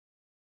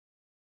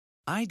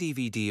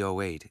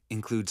iDVD-08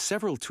 includes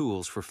several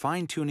tools for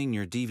fine-tuning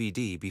your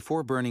DVD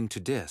before burning to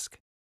disk.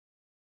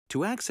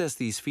 To access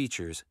these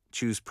features,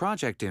 choose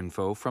Project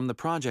Info from the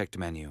Project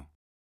menu.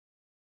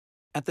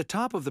 At the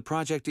top of the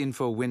Project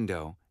Info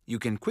window, you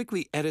can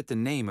quickly edit the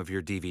name of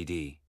your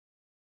DVD.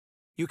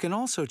 You can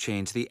also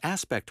change the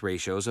aspect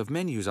ratios of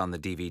menus on the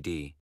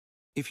DVD.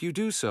 If you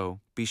do so,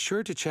 be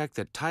sure to check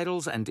that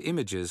titles and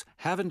images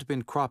haven't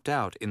been cropped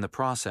out in the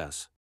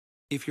process.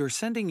 If you're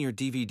sending your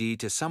DVD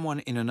to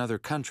someone in another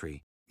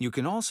country, you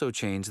can also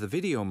change the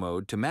video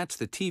mode to match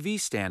the TV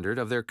standard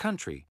of their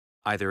country,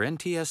 either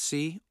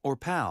NTSC or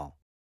PAL.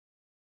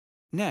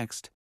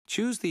 Next,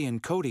 choose the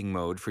encoding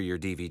mode for your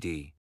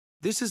DVD.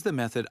 This is the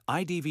method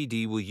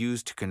iDVD will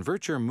use to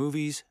convert your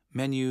movies,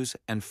 menus,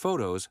 and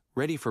photos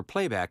ready for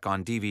playback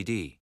on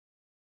DVD.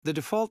 The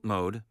default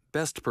mode,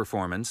 Best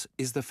Performance,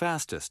 is the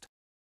fastest,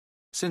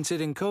 since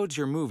it encodes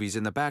your movies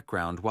in the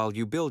background while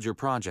you build your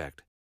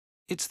project.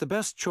 It's the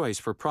best choice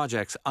for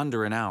projects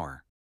under an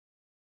hour.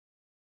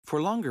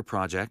 For longer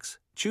projects,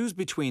 choose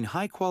between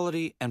High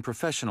Quality and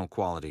Professional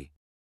Quality.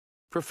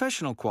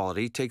 Professional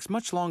Quality takes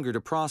much longer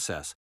to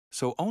process,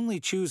 so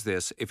only choose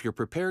this if you're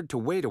prepared to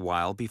wait a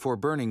while before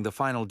burning the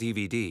final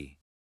DVD.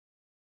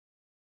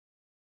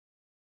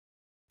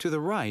 To the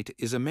right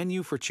is a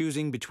menu for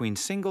choosing between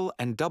single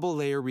and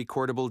double-layer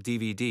recordable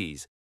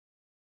DVDs.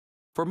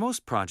 For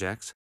most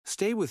projects,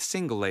 stay with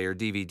single-layer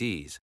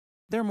DVDs.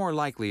 They're more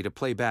likely to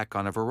play back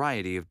on a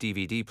variety of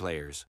DVD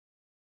players.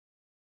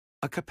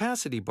 A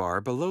capacity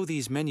bar below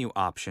these menu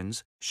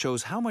options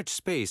shows how much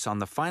space on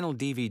the final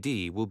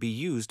DVD will be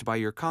used by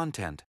your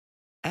content.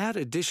 Add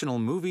additional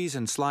movies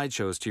and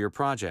slideshows to your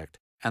project,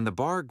 and the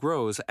bar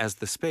grows as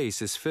the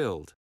space is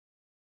filled.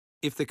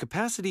 If the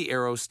capacity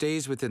arrow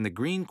stays within the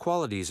green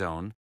quality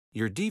zone,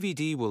 your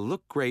DVD will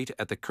look great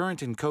at the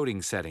current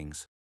encoding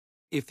settings.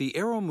 If the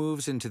arrow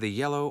moves into the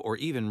yellow or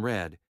even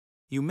red,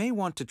 you may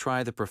want to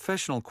try the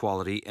Professional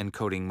Quality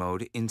encoding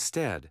mode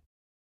instead.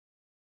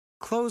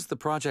 Close the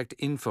Project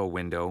Info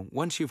window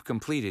once you've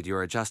completed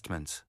your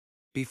adjustments.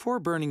 Before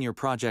burning your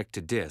project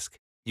to disk,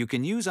 you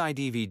can use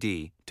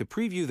iDVD to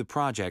preview the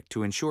project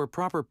to ensure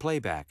proper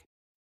playback.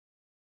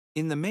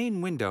 In the main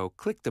window,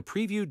 click the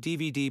Preview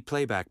DVD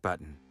Playback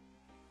button.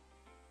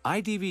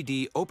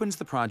 iDVD opens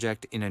the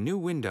project in a new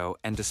window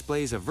and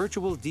displays a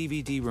virtual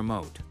DVD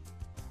remote.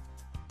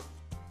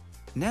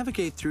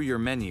 Navigate through your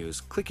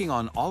menus, clicking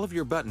on all of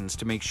your buttons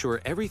to make sure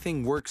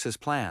everything works as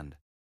planned.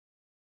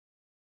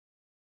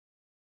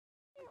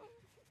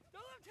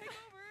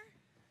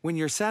 When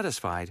you're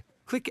satisfied,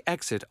 click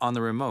Exit on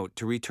the remote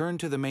to return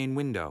to the main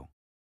window.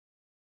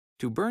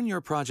 To burn your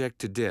project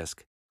to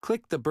disk,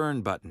 click the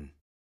Burn button.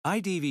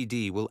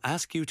 iDVD will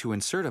ask you to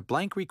insert a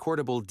blank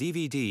recordable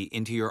DVD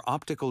into your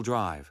optical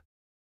drive.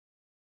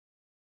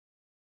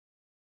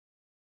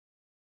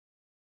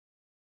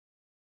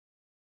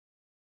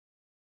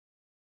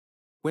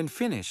 When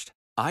finished,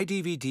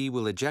 iDVD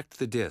will eject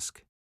the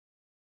disk.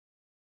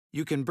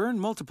 You can burn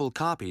multiple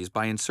copies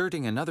by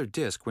inserting another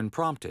disk when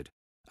prompted.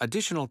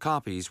 Additional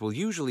copies will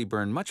usually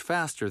burn much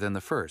faster than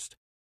the first.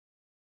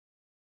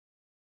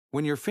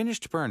 When you're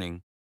finished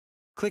burning,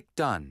 click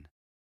Done.